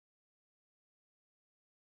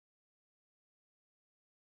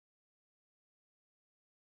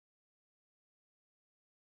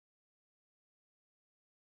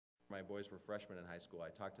my boys were freshmen in high school, I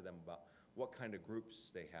talked to them about what kind of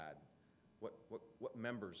groups they had, what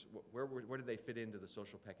members, where did they fit into the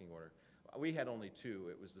social pecking order. We had only two.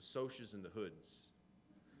 It was the Socs and the Hoods.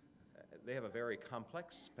 They have a very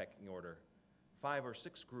complex pecking order, 5 or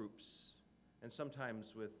 6 groups, and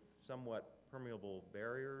sometimes with somewhat permeable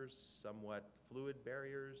barriers, somewhat fluid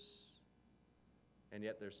barriers, and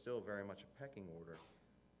yet there's still very much a pecking order.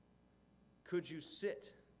 Could you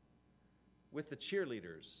sit with the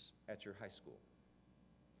cheerleaders at your high school?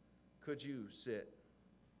 Could you sit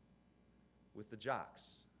with the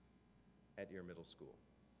jocks at your middle school?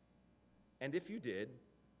 And if you did,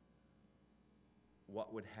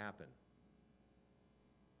 what would happen?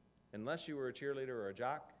 Unless you were a cheerleader or a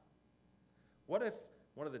jock, what if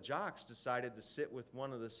one of the jocks decided to sit with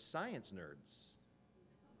one of the science nerds?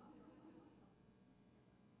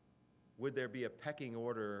 Would there be a pecking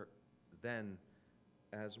order then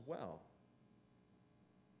as well?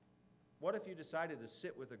 What if you decided to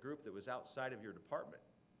sit with a group that was outside of your department,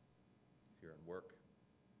 if you're in work?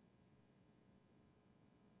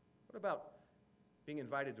 What about being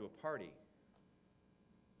invited to a party?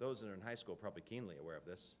 Those that are in high school are probably keenly aware of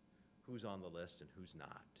this. Who's on the list and who's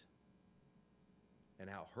not? And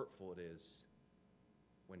how hurtful it is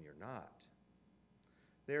when you're not.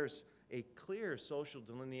 There's a clear social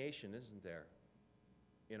delineation, isn't there,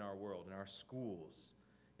 in our world, in our schools,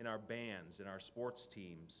 in our bands, in our sports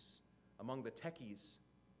teams, among the techies,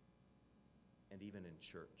 and even in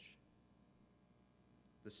church.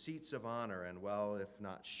 The seats of honor and, well, if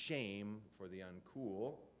not shame for the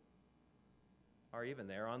uncool, are even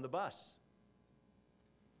there on the bus.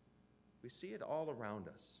 We see it all around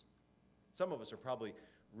us. Some of us are probably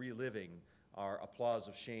reliving our applause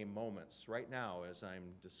of shame moments right now as I'm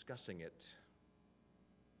discussing it.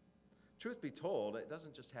 Truth be told, it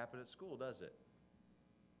doesn't just happen at school, does it?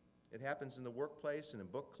 It happens in the workplace and in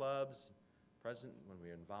book clubs, present when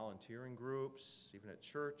we're in volunteering groups, even at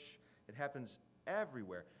church. It happens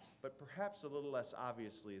everywhere, but perhaps a little less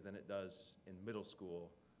obviously than it does in middle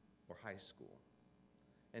school or high school.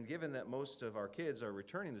 And given that most of our kids are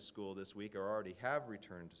returning to school this week or already have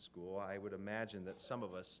returned to school, I would imagine that some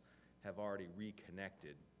of us have already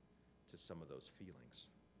reconnected to some of those feelings.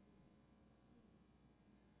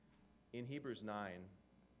 In Hebrews 9,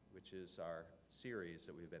 which is our series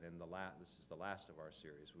that we've been in, this is the last of our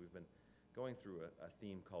series, we've been going through a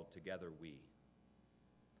theme called Together We.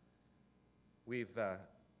 We've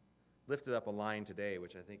lifted up a line today,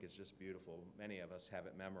 which I think is just beautiful. Many of us have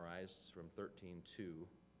it memorized from 13:2.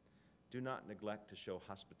 Do not neglect to show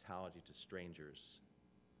hospitality to strangers,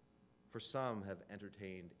 for some have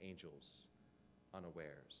entertained angels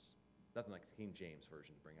unawares. Nothing like the King James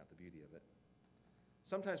Version to bring out the beauty of it.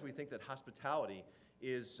 Sometimes we think that hospitality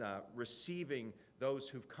is receiving those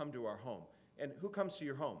who've come to our home. And who comes to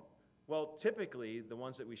your home? Well, typically, the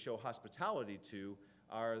ones that we show hospitality to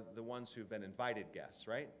are the ones who've been invited guests,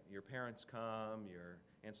 right? Your parents come, your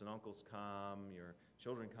aunts and uncles come, your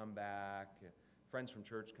children come back, friends from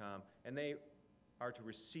church come, and they are to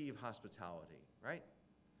receive hospitality, right?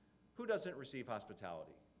 Who doesn't receive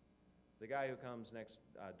hospitality? The guy who comes next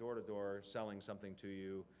door to door selling something to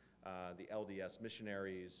you, the LDS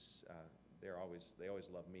missionaries, they always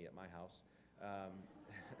love me at my house.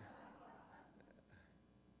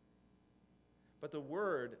 But the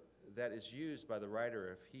word that is used by the writer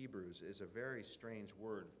of Hebrews is a very strange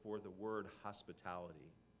word for the word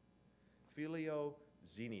hospitality.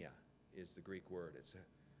 Philoxenia is the Greek word.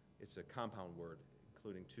 It's a compound word,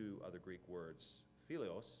 including 2 other Greek words.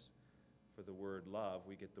 Philos, for the word love,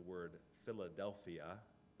 we get the word Philadelphia,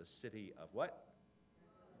 the city of what?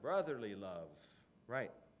 Brotherly love.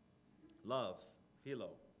 Right. Love,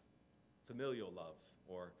 philo, familial love,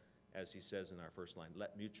 or as he says in our first line,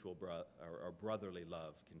 let mutual or brotherly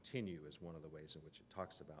love continue is one of the ways in which it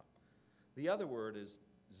talks about. The other word is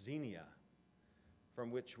xenia,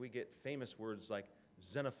 from which we get famous words like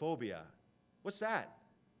xenophobia. What's that?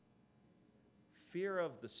 Fear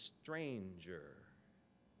of the stranger.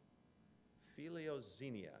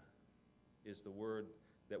 Philoxenia is the word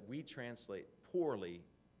that we translate poorly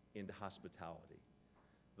into hospitality.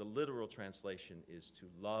 The literal translation is to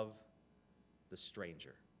love the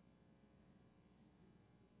stranger.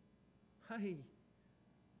 Hi.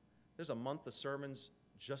 There's a month of sermons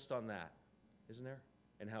just on that, isn't there?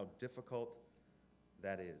 And how difficult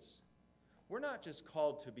that is. We're not just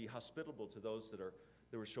called to be hospitable to those that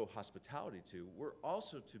we show hospitality to. We're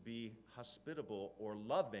also to be hospitable or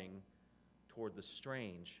loving toward the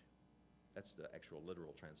strange. That's the actual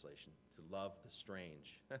literal translation, to love the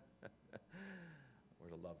strange, or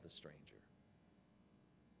to love the stranger.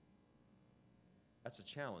 That's a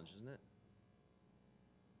challenge, isn't it?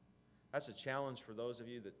 That's a challenge for those of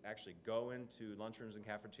you that actually go into lunchrooms and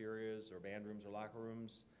cafeterias or band rooms or locker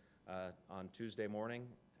rooms on Tuesday morning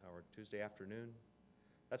or Tuesday afternoon.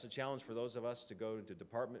 That's a challenge for those of us to go to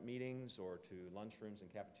department meetings or to lunchrooms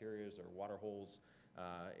and cafeterias or water holes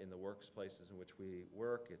in the workplaces in which we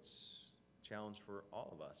work. It's a challenge for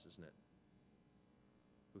all of us, isn't it?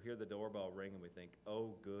 Who hear the doorbell ring and we think,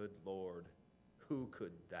 oh, good Lord, who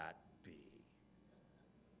could that be?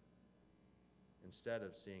 Instead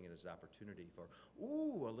of seeing it as opportunity for,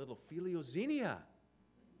 ooh, a little philoxenia.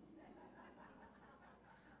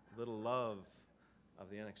 A little love of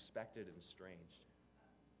the unexpected and strange.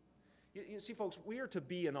 You see, folks, we are to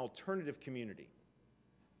be an alternative community.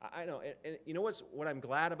 I know, and you know what I'm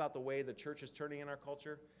glad about the way the church is turning in our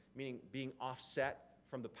culture, meaning being offset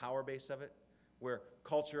from the power base of it, where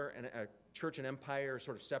culture and church and empire are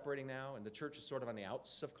sort of separating now, and the church is sort of on the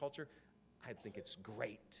outs of culture. I think it's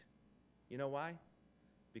great. You know why?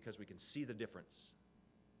 Because we can see the difference.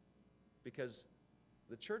 Because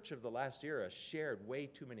the church of the last era shared way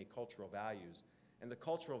too many cultural values, and the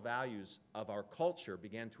cultural values of our culture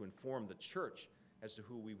began to inform the church as to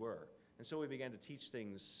who we were. And so we began to teach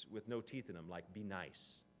things with no teeth in them, like be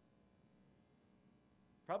nice.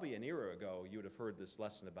 Probably an era ago, you would have heard this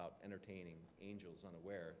lesson about entertaining angels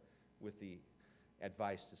unaware with the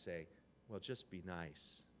advice to say, well, just be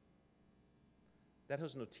nice. That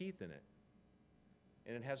has no teeth in it,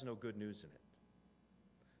 and it has no good news in it.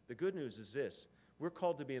 The good news is this: we're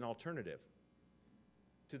called to be an alternative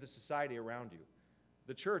to the society around you.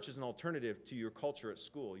 The church is an alternative to your culture at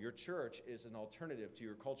school. Your church is an alternative to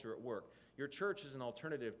your culture at work. Your church is an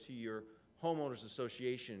alternative to your homeowners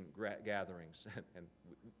association gatherings. And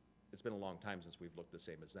it's been a long time since we've looked the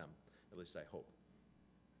same as them, at least I hope.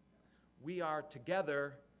 We are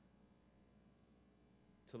together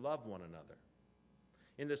to love one another.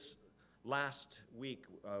 In this last week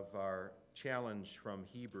of our challenge from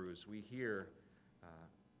Hebrews, we hear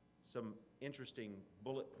some interesting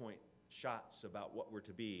bullet point shots about what we're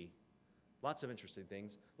to be. Lots of interesting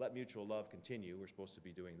things. Let mutual love continue. We're supposed to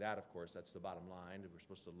be doing that, of course. That's the bottom line. We're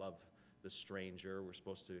supposed to love the stranger. We're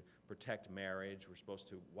supposed to protect marriage. We're supposed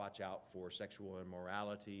to watch out for sexual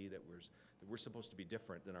immorality, that we're supposed to be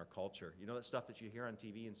different than our culture. You know that stuff that you hear on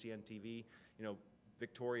TV and see on TV? You know,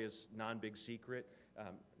 Victoria's non-big secret.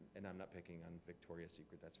 And I'm not picking on Victoria's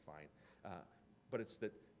Secret, that's fine. But it's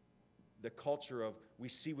the culture of we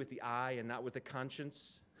see with the eye and not with the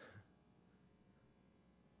conscience.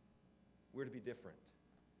 We're to be different.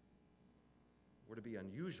 We're to be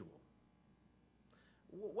unusual.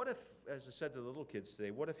 What if, as I said to the little kids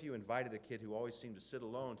today, what if you invited a kid who always seemed to sit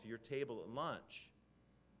alone to your table at lunch?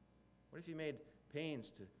 What if you made pains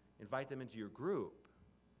to invite them into your group?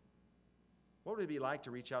 What would it be like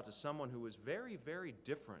to reach out to someone who was very, very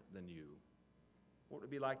different than you? What would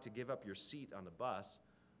it be like to give up your seat on the bus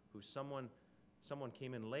who someone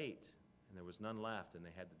came in late and there was none left and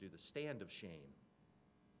they had to do the stand of shame?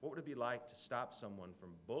 What would it be like to stop someone from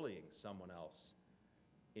bullying someone else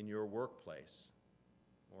in your workplace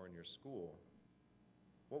or in your school?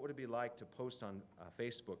 What would it be like to post on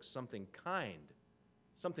Facebook something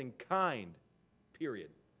kind, period.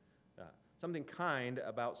 Something kind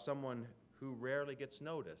about someone who rarely gets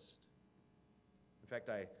noticed. In fact,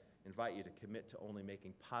 I invite you to commit to only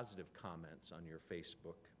making positive comments on your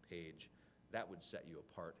Facebook page. That would set you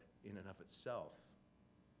apart in and of itself.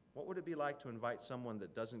 What would it be like to invite someone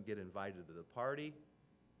that doesn't get invited to the party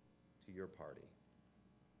to your party?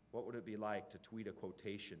 What would it be like to tweet a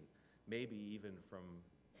quotation, maybe even from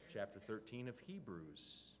chapter 13 of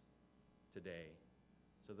Hebrews today,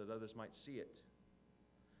 so that others might see it?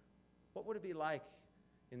 What would it be like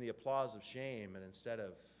in the applause of shame, and instead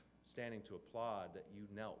of standing to applaud, that you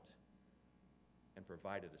knelt and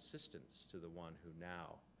provided assistance to the one who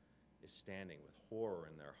now is standing with horror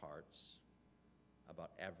in their hearts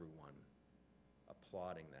about everyone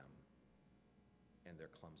applauding them and their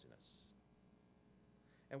clumsiness?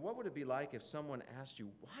 And what would it be like if someone asked you,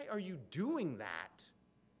 why are you doing that?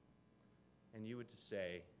 And you would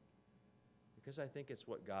say, because I think it's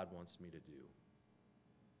what God wants me to do.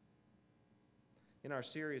 In our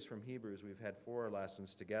series from Hebrews, we've had 4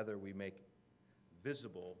 lessons. Together we make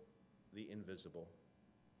visible the invisible.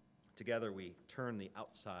 Together we turn the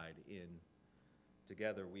outside in.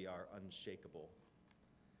 Together we are unshakable.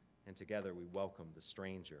 And together we welcome the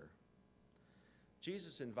stranger.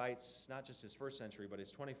 Jesus invites not just his first century, but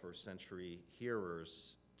his 21st century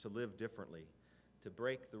hearers to live differently, to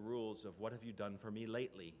break the rules of what have you done for me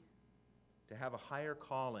lately, to have a higher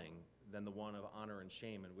calling than the one of honor and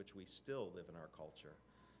shame in which we still live in our culture,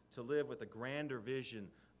 to live with a grander vision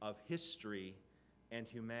of history and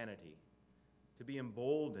humanity, to be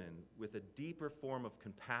emboldened with a deeper form of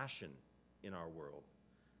compassion in our world,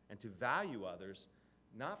 and to value others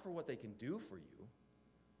not for what they can do for you,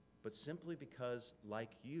 but simply because, like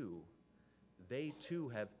you, they too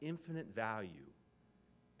have infinite value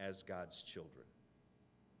as God's children.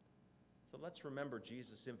 So let's remember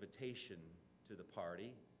Jesus' invitation to the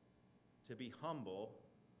party to be humble,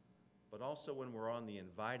 but also when we're on the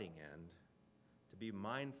inviting end, to be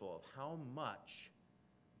mindful of how much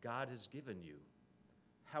God has given you,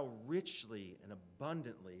 how richly and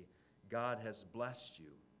abundantly God has blessed you,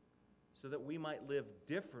 so that we might live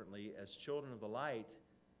differently as children of the light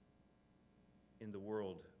in the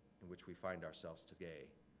world in which we find ourselves today,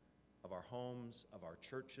 of our homes, of our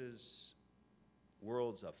churches,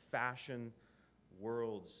 worlds of fashion,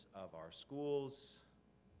 worlds of our schools,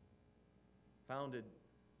 founded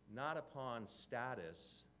not upon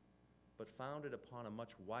status, but founded upon a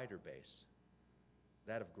much wider base,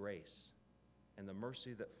 that of grace and the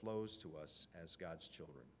mercy that flows to us as God's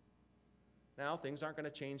children. Now, things aren't going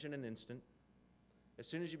to change in an instant. As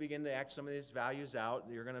soon as you begin to act some of these values out,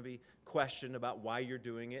 you're going to be questioned about why you're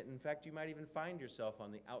doing it. In fact, you might even find yourself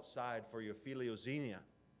on the outside for your philoxenia.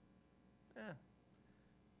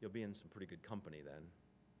 You'll be in some pretty good company then.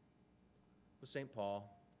 With St.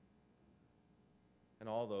 Paul and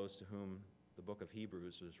all those to whom the book of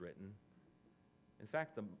Hebrews was written. In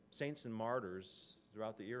fact, the saints and martyrs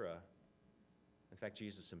throughout the era. In fact,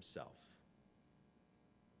 Jesus himself.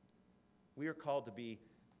 We are called to be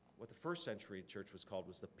what the first century church was called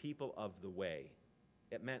was the people of the way.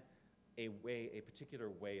 It meant a particular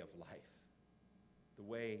way of life, the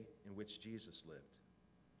way in which Jesus lived.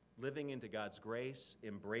 Living into God's grace,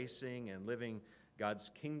 embracing and living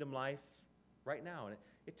God's kingdom life right now. And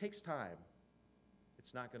it takes time.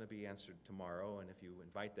 It's not going to be answered tomorrow, and if you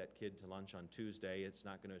invite that kid to lunch on Tuesday, it's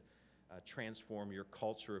not going to transform your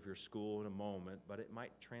culture of your school in a moment, but it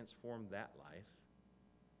might transform that life.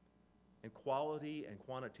 And quality and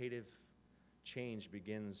quantitative change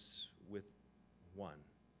begins with one.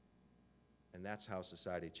 And that's how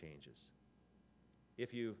society changes.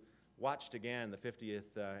 If you watched again the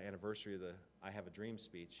 50th anniversary of the I Have a Dream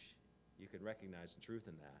speech, you can recognize the truth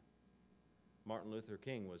in that. Martin Luther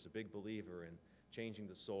King was a big believer in changing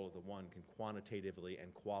the soul of the one can quantitatively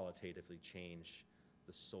and qualitatively change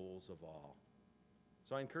the souls of all.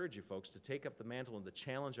 So I encourage you folks to take up the mantle and the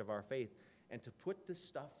challenge of our faith and to put this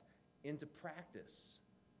stuff into practice.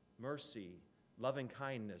 Mercy, loving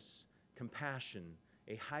kindness, compassion,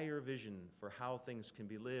 a higher vision for how things can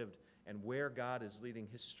be lived and where God is leading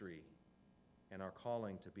history, and our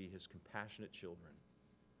calling to be his compassionate children,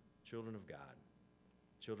 children of God,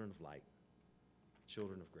 children of light,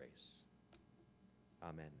 children of grace.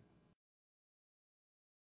 Amen.